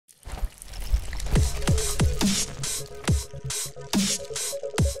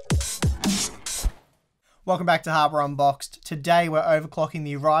Welcome back to Hardware Unboxed. Today we're overclocking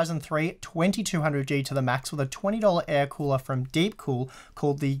the Ryzen 3 2200G to the max with a $20 air cooler from Deepcool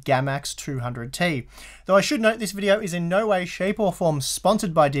called the Gamax 200T. Though I should note this video is in no way, shape or form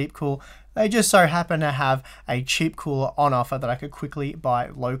sponsored by Deepcool. They just so happen to have a cheap cooler on offer that I could quickly buy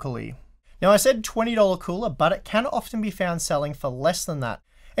locally. Now I said $20 cooler, but it can often be found selling for less than that.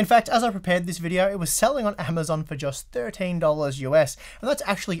 In fact, as I prepared this video, it was selling on Amazon for just $13 US, and that's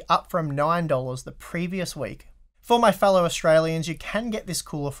actually up from $9 the previous week. For my fellow Australians, you can get this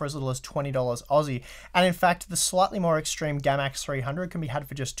cooler for as little as $20 Aussie, and in fact, the slightly more extreme Gamax 300 can be had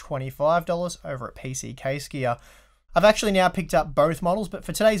for just $25 over at PC Case Gear. I've actually now picked up both models, but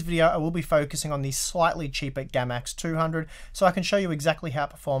for today's video, I will be focusing on the slightly cheaper Gamax 200, so I can show you exactly how it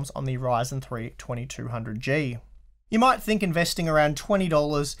performs on the Ryzen 3 2200G. You might think investing around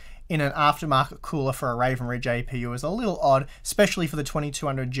 $20 in an aftermarket cooler for a Raven Ridge APU is a little odd, especially for the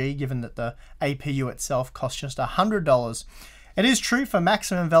 2200G, given that the APU itself costs just $100. It is true, for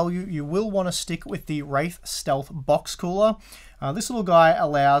maximum value, you will want to stick with the Wraith Stealth box cooler. This little guy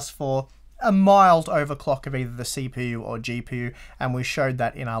allows for a mild overclock of either the CPU or GPU, and we showed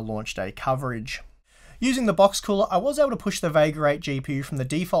that in our launch day coverage. Using the box cooler, I was able to push the Vega 8 GPU from the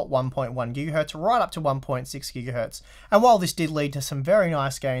default 1.1 GHz right up to 1.6 GHz, and while this did lead to some very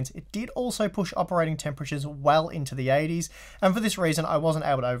nice gains, it did also push operating temperatures well into the 80s, and for this reason I wasn't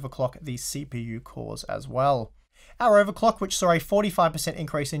able to overclock the CPU cores as well. Our overclock, which saw a 45%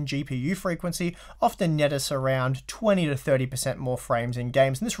 increase in GPU frequency, often net us around 20 to 30% more frames in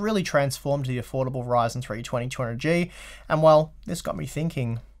games, and this really transformed the affordable Ryzen 3 2200G, and well, this got me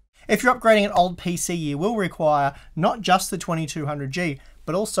thinking. If you're upgrading an old PC, you will require not just the 2200G,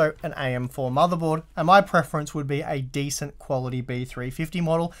 but also an AM4 motherboard, and my preference would be a decent quality B350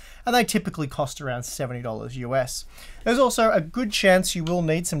 model, and they typically cost around $70 US. There's also a good chance you will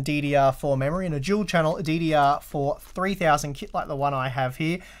need some DDR4 memory, and a dual channel DDR4 3000 kit like the one I have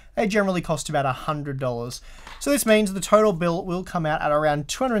here. They generally cost about $100. So this means the total bill will come out at around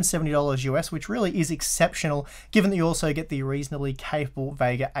 $270 US, which really is exceptional, given that you also get the reasonably capable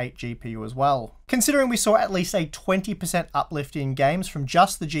Vega 8 GPU as well. Considering we saw at least a 20% uplift in games from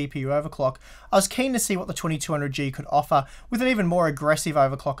just the GPU overclock, I was keen to see what the 2200G could offer with an even more aggressive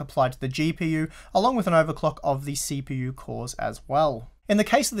overclock applied to the GPU, along with an overclock of the CPU cores as well. In the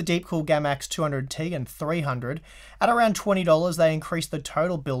case of the Deepcool Gamax 200T and 300, at around $20 they increased the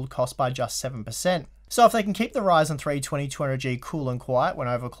total build cost by just 7%. So if they can keep the Ryzen 3 2200G cool and quiet when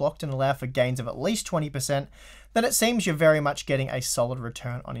overclocked and allow for gains of at least 20%, then it seems you're very much getting a solid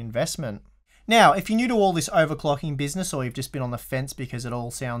return on investment. Now, if you're new to all this overclocking business, or you've just been on the fence because it all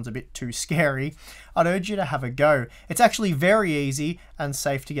sounds a bit too scary, I'd urge you to have a go. It's actually very easy and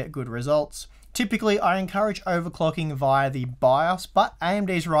safe to get good results. Typically, I encourage overclocking via the BIOS, but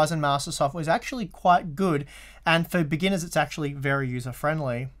AMD's Ryzen Master software is actually quite good, and for beginners it's actually very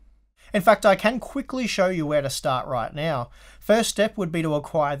user-friendly. In fact, I can quickly show you where to start right now. First step would be to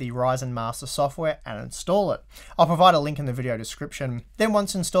acquire the Ryzen Master software and install it. I'll provide a link in the video description. Then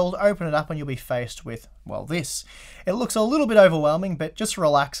once installed, open it up and you'll be faced with, well, this. It looks a little bit overwhelming, but just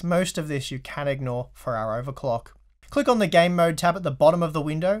relax, most of this you can ignore for our overclock. Click on the Game Mode tab at the bottom of the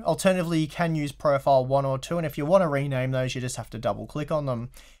window. Alternatively, you can use Profile 1 or 2, and if you want to rename those, you just have to double click on them.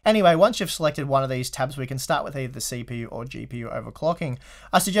 Anyway, once you've selected one of these tabs, we can start with either the CPU or GPU overclocking.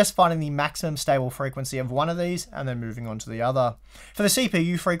 I suggest finding the maximum stable frequency of one of these and then moving on to the other. For the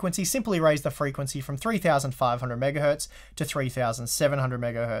CPU frequency, simply raise the frequency from 3500 MHz to 3700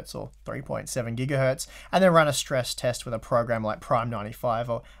 MHz or 3.7 GHz, and then run a stress test with a program like Prime 95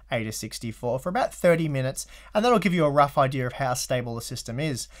 or ADA64 for about 30 minutes, and that'll give you a rough idea of how stable the system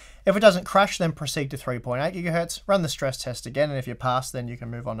is. If it doesn't crash, then proceed to 3.8 GHz, run the stress test again, and if you pass, then you can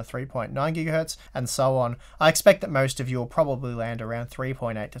move on to 3.9 GHz, and so on. I expect that most of you will probably land around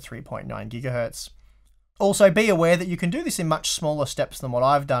 3.8 to 3.9 GHz. Also, be aware that you can do this in much smaller steps than what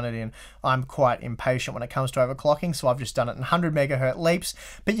I've done it in. I'm quite impatient when it comes to overclocking, so I've just done it in 100 MHz leaps,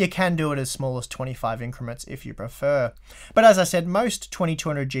 but you can do it as small as 25 increments if you prefer. But as I said, most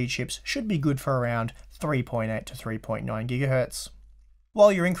 2200G chips should be good for around 3.8 to 3.9 GHz.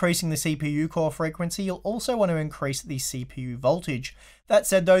 While you're increasing the CPU core frequency, you'll also want to increase the CPU voltage. That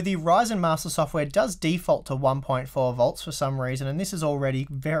said though, the Ryzen Master software does default to 1.4 volts for some reason, and this is already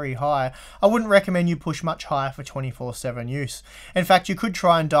very high. I wouldn't recommend you push much higher for 24/7 use. In fact, you could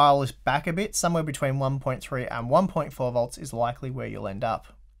try and dial this back a bit. Somewhere between 1.3 and 1.4 volts is likely where you'll end up.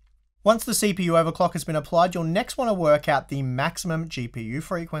 Once the CPU overclock has been applied, you'll next want to work out the maximum GPU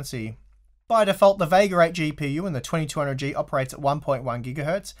frequency. By default, the Vega 8 GPU in the 2200G operates at 1.1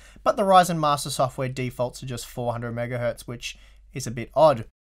 GHz, but the Ryzen Master software defaults to just 400 MHz, which is a bit odd.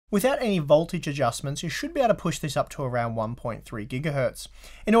 Without any voltage adjustments, you should be able to push this up to around 1.3 GHz.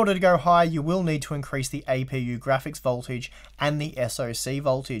 In order to go higher, you will need to increase the APU graphics voltage and the SoC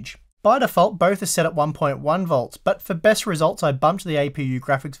voltage. By default, both are set at 1.1 volts, but for best results, I bumped the APU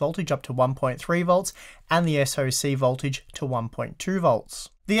graphics voltage up to 1.3 volts and the SoC voltage to 1.2 volts.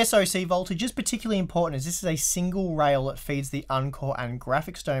 The SoC voltage is particularly important as this is a single rail that feeds the Uncore and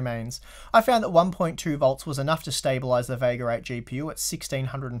graphics domains. I found that 1.2 volts was enough to stabilize the Vega 8 GPU at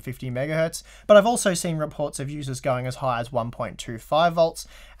 1650 MHz, but I've also seen reports of users going as high as 1.25 volts,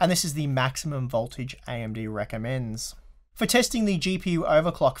 and this is the maximum voltage AMD recommends. For testing the GPU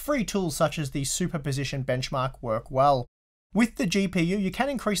overclock, free tools such as the superposition benchmark work well. With the GPU, you can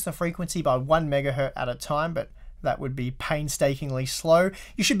increase the frequency by 1 MHz at a time, but that would be painstakingly slow.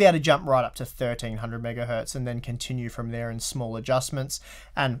 You should be able to jump right up to 1300 MHz and then continue from there in small adjustments,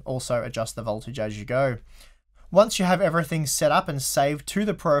 and also adjust the voltage as you go. Once you have everything set up and saved to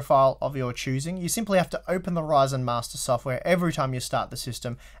the profile of your choosing, you simply have to open the Ryzen master software every time you start the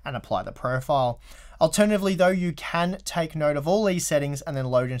system and apply the profile. Alternatively though, you can take note of all these settings and then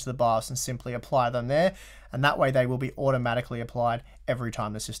load into the BIOS and simply apply them there, and that way they will be automatically applied every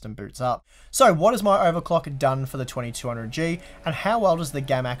time the system boots up. So what has my overclock done for the 2200G, and how well does the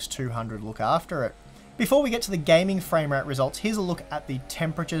Gamax 200 look after it? Before we get to the gaming frame rate results, here's a look at the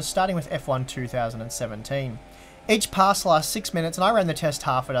temperatures starting with F1 2017. Each pass lasts 6 minutes and I ran the test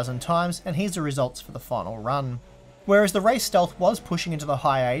half a dozen times, and here's the results for the final run. Whereas the race stealth was pushing into the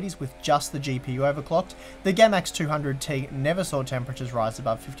high 80s with just the GPU overclocked, the Gamax 200T never saw temperatures rise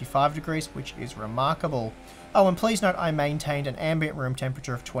above 55 degrees, which is remarkable. Oh, and please note I maintained an ambient room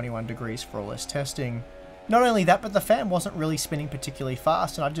temperature of 21 degrees for all this testing. Not only that, but the fan wasn't really spinning particularly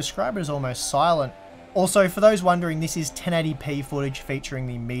fast, and I'd describe it as almost silent. Also, for those wondering, this is 1080p footage featuring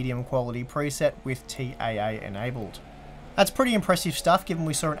the medium quality preset with TAA enabled. That's pretty impressive stuff given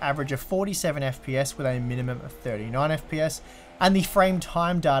we saw an average of 47 FPS with a minimum of 39 FPS, and the frame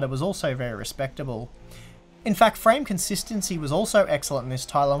time data was also very respectable. In fact, frame consistency was also excellent in this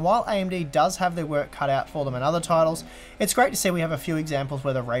title, and while AMD does have their work cut out for them in other titles, it's great to see we have a few examples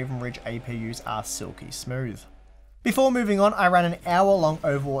where the Raven Ridge APUs are silky smooth. Before moving on, I ran an hour-long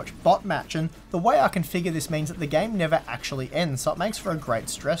Overwatch bot match, and the way I configure this means that the game never actually ends, so it makes for a great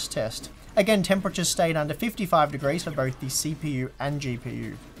stress test. Again, temperatures stayed under 55 degrees for both the CPU and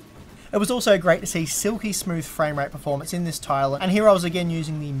GPU. It was also great to see silky smooth frame rate performance in this title, and here I was again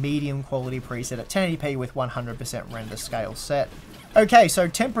using the medium quality preset at 1080p with 100% render scale set. Okay, so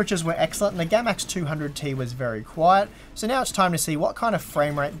temperatures were excellent and the Gamax 200T was very quiet, so now it's time to see what kind of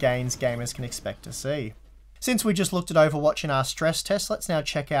frame rate gains gamers can expect to see. Since we just looked at Overwatch in our stress test, let's now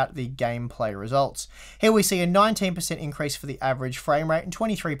check out the gameplay results. Here we see a 19% increase for the average frame rate and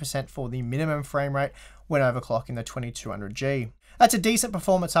 23% for the minimum frame rate when overclocking the 2200G. That's a decent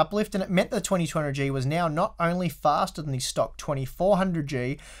performance uplift, and it meant the 2200G was now not only faster than the stock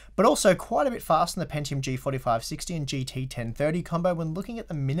 2400G, but also quite a bit faster than the Pentium G4560 and GT 1030 combo when looking at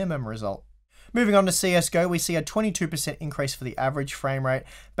the minimum result. Moving on to CSGO, we see a 22% increase for the average frame rate,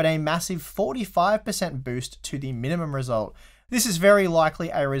 but a massive 45% boost to the minimum result. This is very likely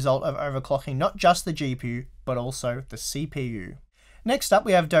a result of overclocking not just the GPU, but also the CPU. Next up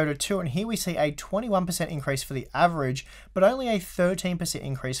we have Dota 2, and here we see a 21% increase for the average, but only a 13%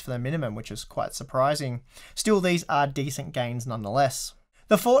 increase for the minimum, which is quite surprising. Still, these are decent gains nonetheless.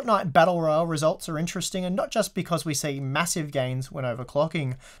 The Fortnite Battle Royale results are interesting, and not just because we see massive gains when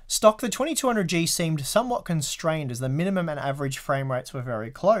overclocking. Stock, the 2200G seemed somewhat constrained as the minimum and average frame rates were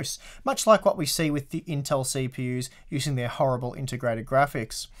very close, much like what we see with the Intel CPUs using their horrible integrated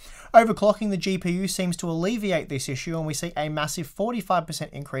graphics. Overclocking the GPU seems to alleviate this issue, and we see a massive 45%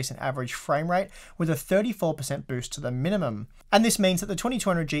 increase in average frame rate with a 34% boost to the minimum. And this means that the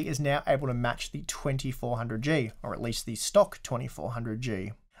 2200G is now able to match the 2400G, or at least the stock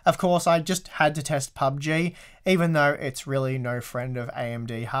 2400G. Of course, I just had to test PUBG, even though it's really no friend of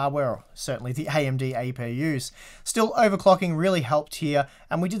AMD hardware, or certainly the AMD APUs. Still, overclocking really helped here,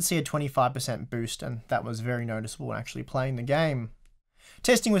 and we did see a 25% boost, and that was very noticeable when actually playing the game.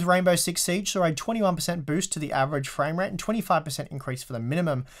 Testing with Rainbow Six Siege saw a 21% boost to the average frame rate and 25% increase for the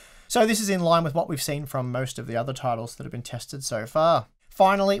minimum. So this is in line with what we've seen from most of the other titles that have been tested so far.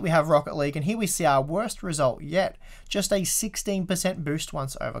 Finally, we have Rocket League, and here we see our worst result yet, just a 16% boost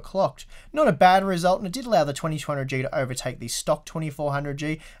once overclocked. Not a bad result, and it did allow the 2200G to overtake the stock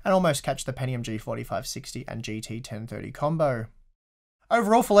 2400G and almost catch the Pentium G4560 and GT 1030 combo.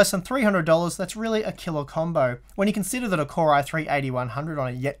 Overall, for less than $300, that's really a killer combo. When you consider that a Core i3-8100 on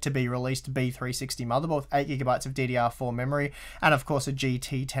a yet-to-be-released B360 motherboard with 8GB of DDR4 memory, and of course a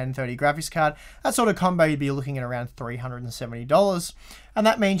GT 1030 graphics card, that sort of combo you'd be looking at around $370. And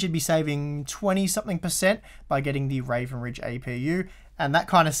that means you'd be saving 20-something% by getting the Raven Ridge APU, and that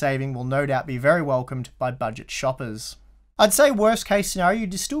kind of saving will no doubt be very welcomed by budget shoppers. I'd say worst case scenario,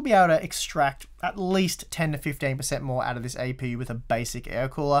 you'd still be able to extract at least 10 to 15% more out of this APU with a basic air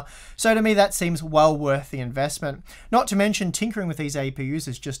cooler. So to me, that seems well worth the investment. Not to mention, tinkering with these APUs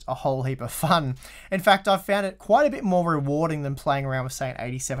is just a whole heap of fun. In fact, I've found it quite a bit more rewarding than playing around with, say,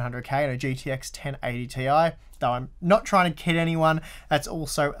 an 8700K and a GTX 1080 Ti. Though I'm not trying to kid anyone, that's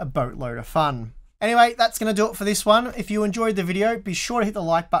also a boatload of fun. Anyway, that's going to do it for this one. If you enjoyed the video, be sure to hit the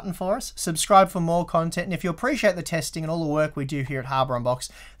like button for us, subscribe for more content, and if you appreciate the testing and all the work we do here at Harbour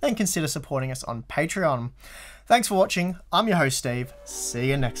Unboxed, then consider supporting us on Patreon. Thanks for watching. I'm your host, Steve. See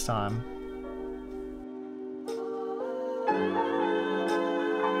you next time.